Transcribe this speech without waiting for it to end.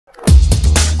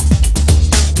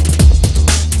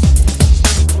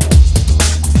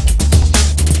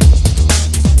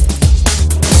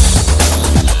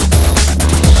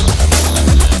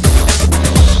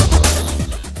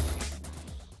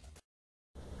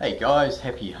Hey guys,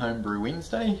 happy Homebrew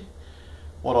Wednesday.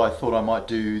 What I thought I might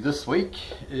do this week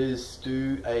is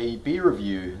do a beer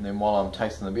review, and then while I'm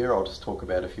tasting the beer I'll just talk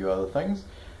about a few other things.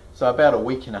 So about a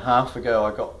week and a half ago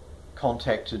I got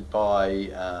contacted by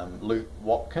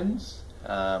Watkins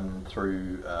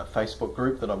through a Facebook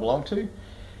group that I belong to,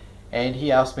 and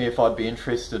he asked me if I'd be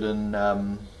interested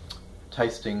in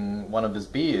tasting one of his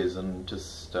beers and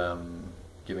just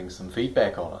giving some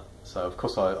feedback on it. So of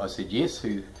course I said yes.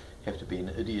 Who have to be an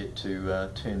idiot to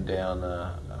turn down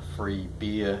a free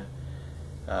beer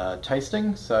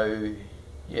tasting. So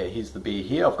yeah, here's the beer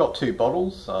here. I've got two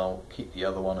bottles. I'll keep the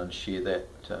other one and share that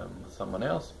with someone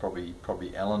else, probably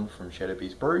Alan from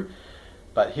HBW.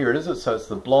 But here it is. So it's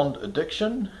the Blonde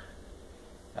Addiction,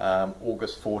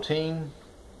 August 14,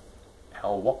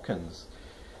 Al Watkins.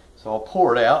 So I'll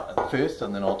pour it out at first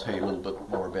and then I'll tell you a little bit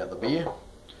more about the beer.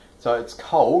 So it's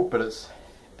cold, but it's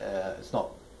not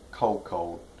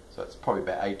cold. So it's probably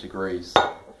about 8 degrees.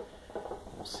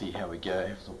 We'll see how we go.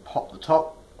 So we'll pop the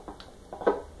top.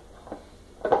 There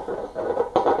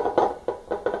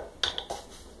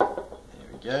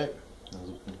we go. There's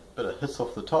a bit of hiss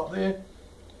off the top there.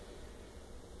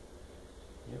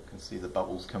 You can see the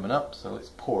bubbles coming up. So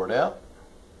let's pour it out.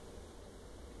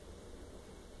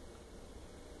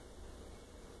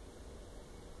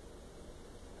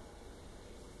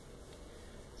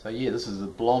 So yeah, this is a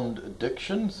Blonde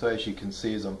Addiction. So as you can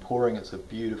see as I'm pouring, it's a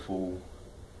beautiful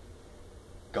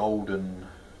golden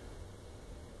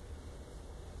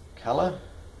colour.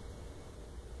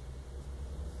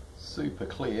 Super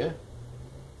clear.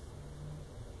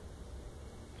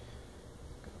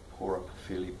 Pour up a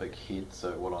fairly big head,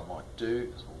 so what I might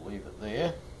do is we'll leave it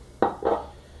there.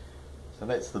 So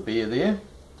that's the beer there.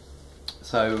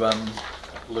 So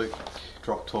Luke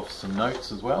dropped off some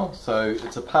notes as well. So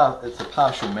it's a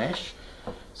partial mash.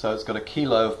 So it's got a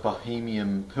kilo of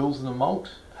Bohemian Pilsner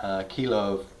malt, a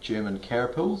kilo of German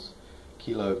Carapils.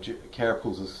 Kilo of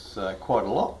Carapils is quite a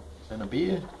lot in a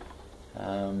beer.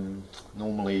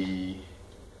 Normally,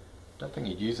 don't think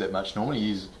you'd use that much. Normally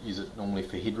use it normally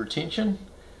for head retention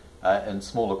in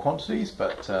smaller quantities,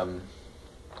 but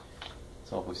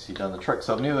it's obviously done the trick.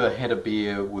 So I've never had a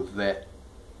beer with that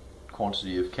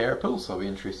quantity of Carapils, so I'll be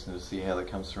interested to see how that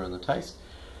comes through in the taste.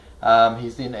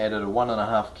 He's then added a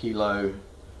 1.5 kilo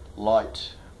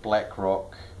light black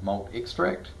rock malt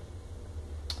extract.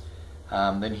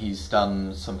 Then he's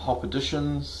done some hop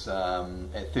additions.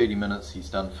 At 30 minutes he's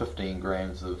done 15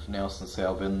 grams of Nelson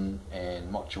Sauvin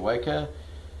and Motueka,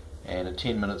 and at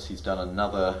 10 minutes he's done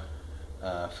another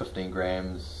 15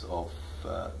 grams of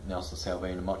Nelson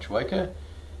Sauvin and Motueka.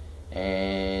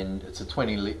 And it's a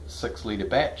 26 litre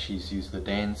batch. He's used the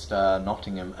Danstar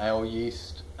Nottingham ale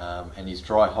yeast, and he's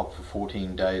dry hopped for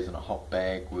 14 days in a hop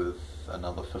bag with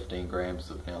another 15 grams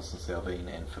of Nelson Sauvin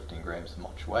and 15 grams of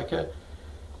Motueka,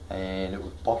 and it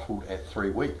was bottled at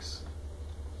 3 weeks.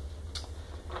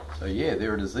 So yeah,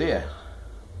 there it is there.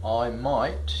 I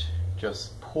might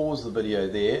just pause the video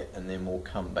there and then we'll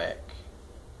come back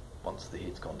once the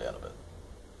head's gone down a bit.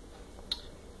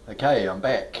 Okay, I'm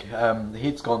back. The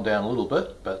head's gone down a little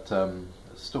bit, but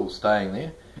it's still staying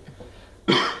there.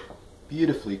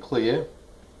 Beautifully clear.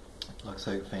 Like I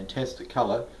say, fantastic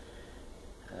colour.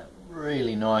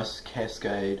 Really nice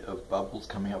cascade of bubbles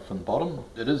coming up from the bottom.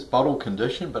 It is bottle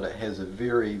conditioned, but it has a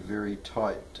very, very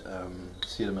tight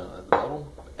sediment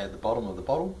at the bottom of the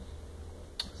bottle.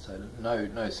 So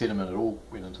no sediment at all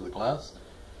went into the glass.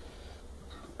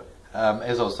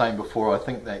 As I was saying before, I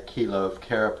think that kilo of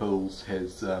Carapils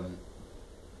has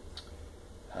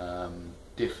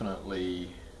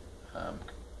definitely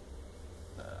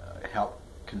helped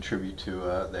contribute to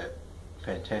that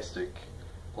fantastic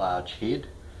large head.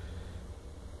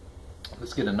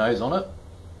 Let's get a nose on it.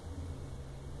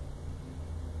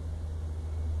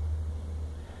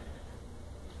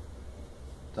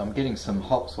 So I'm getting some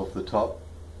hops off the top.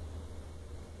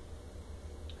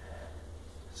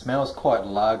 Smells quite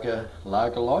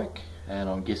lager-like, and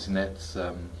I'm guessing that's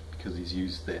because he's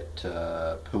used that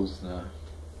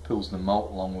Pilsner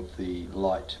malt along with the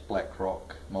light black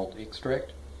rock malt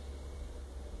extract.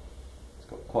 It's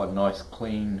got quite a nice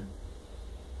clean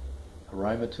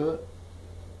aroma to it.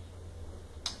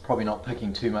 Probably not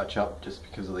picking too much up just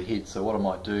because of the head, so what I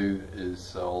might do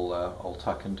is I'll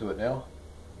tuck into it now.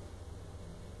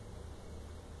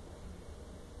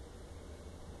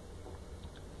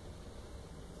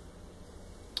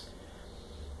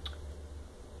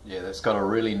 Yeah, that's got a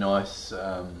really nice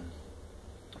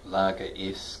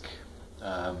lager-esque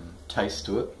taste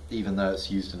to it, even though it's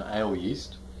used in ale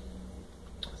yeast.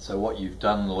 So what you've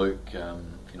done, Luke, if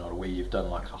you're not aware, you've done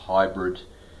like a hybrid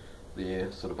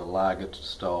there, sort of a lager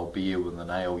style beer with an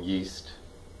ale yeast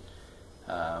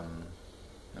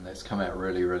and that's come out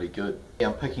really, really good. Yeah,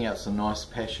 I'm picking out some nice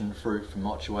passion fruit from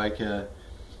Motueka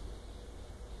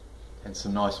and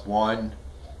some nice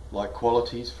wine-like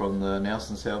qualities from the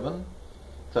Nelson Sour bin.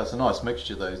 So it's a nice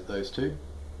mixture, those two.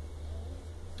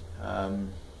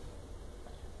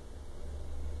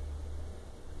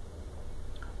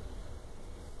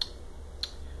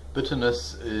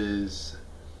 Bitterness is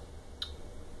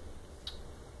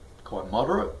quite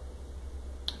moderate.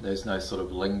 There's no sort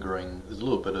of lingering, there's a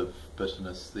little bit of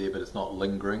bitterness there, but it's not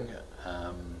lingering,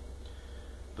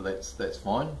 but that's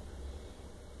fine.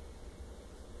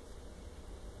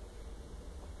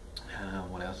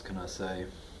 What else can I say?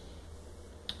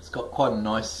 It's got quite a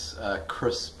nice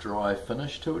crisp, dry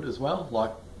finish to it as well,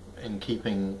 like in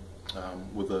keeping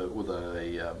with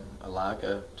a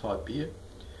lager type beer.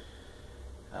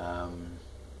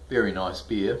 Very nice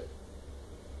beer.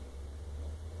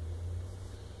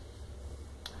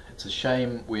 It's a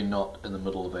shame we're not in the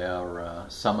middle of our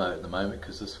summer at the moment,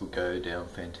 because this would go down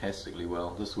fantastically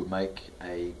well. This would make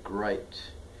a great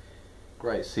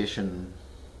session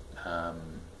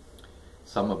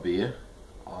summer beer.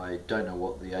 I don't know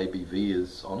what the ABV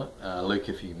is on it. Luke,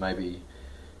 if you maybe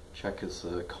chuck us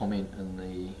a comment in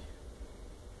the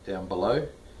down below.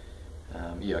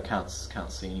 Yeah, I can't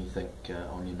see anything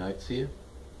on your notes here.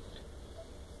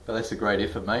 But that's a great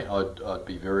effort, mate. I'd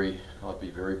be very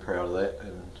proud of that.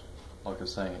 And like I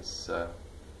was saying, it's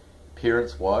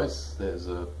appearance-wise,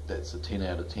 that's a 10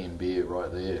 out of 10 beer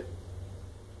right there.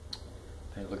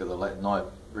 And look at the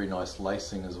very nice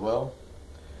lacing as well.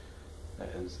 That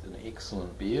is an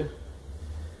excellent beer.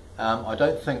 I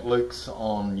don't think Luke's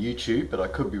on YouTube, but I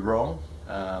could be wrong.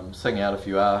 Sing out if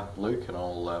you are, Luke, and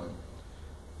we'll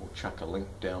chuck a link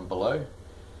down below.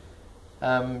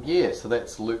 Yeah, so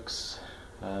that's Luke's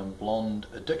Blonde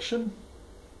Addiction.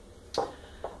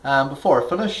 Before I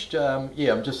finished,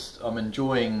 yeah, I'm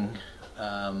enjoying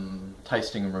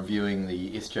tasting and reviewing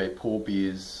the SJPorr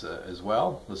beers as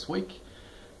well this week.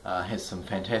 Has some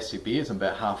fantastic beers. I'm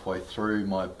about halfway through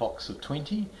my box of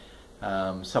 20.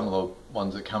 Some of the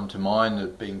ones that come to mind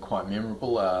have been quite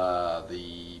memorable are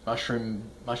the mushroom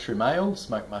ale,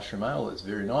 smoked mushroom ale. It's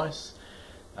very nice.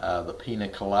 The Pina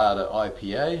Colada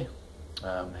IPA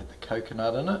had the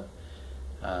coconut in it.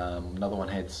 Another one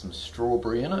had some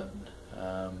strawberry in it.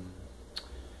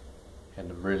 Had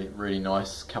a really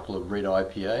nice couple of red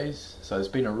IPAs. So there's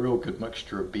been a real good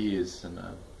mixture of beers, and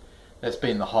that's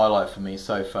been the highlight for me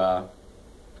so far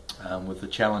with the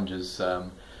challenges.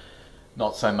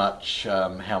 Not so much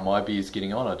how my beer's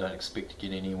getting on. I don't expect to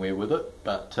get anywhere with it,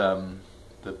 but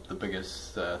the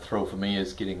biggest thrill for me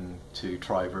is getting to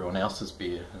try everyone else's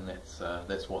beer, and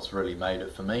that's what's really made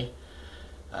it for me.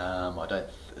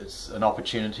 It's an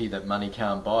opportunity that money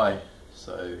can't buy.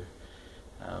 So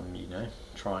you know,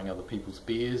 trying other people's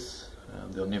beers,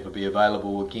 they'll never be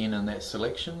available again in that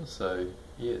selection. So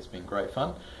yeah, it's been great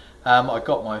fun. I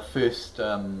got my first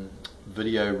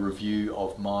video review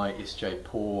of my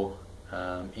SJPorr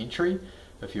entry.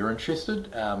 If you're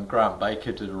interested, Grant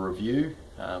Baker did a review,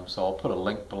 so I'll put a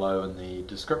link below in the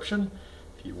description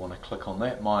if you want to click on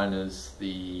that. Mine is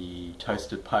the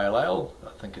Toasted Pale Ale.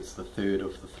 I think it's the third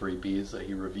of the 3 beers that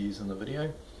he reviews in the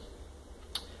video.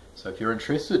 So if you're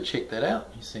interested, check that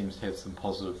out. He seems to have some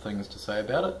positive things to say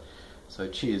about it. So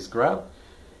cheers, Grant.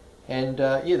 And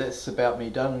yeah, that's about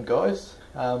me done, guys.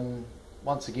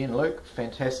 Once again, Luke,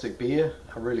 fantastic beer.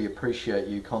 I really appreciate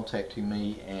you contacting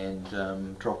me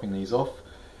and dropping these off.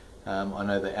 I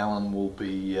know that Alan will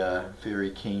be very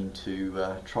keen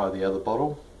to try the other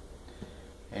bottle.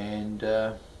 And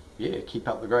yeah, keep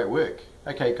up the great work.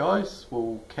 Okay guys,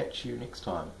 we'll catch you next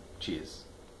time. Cheers.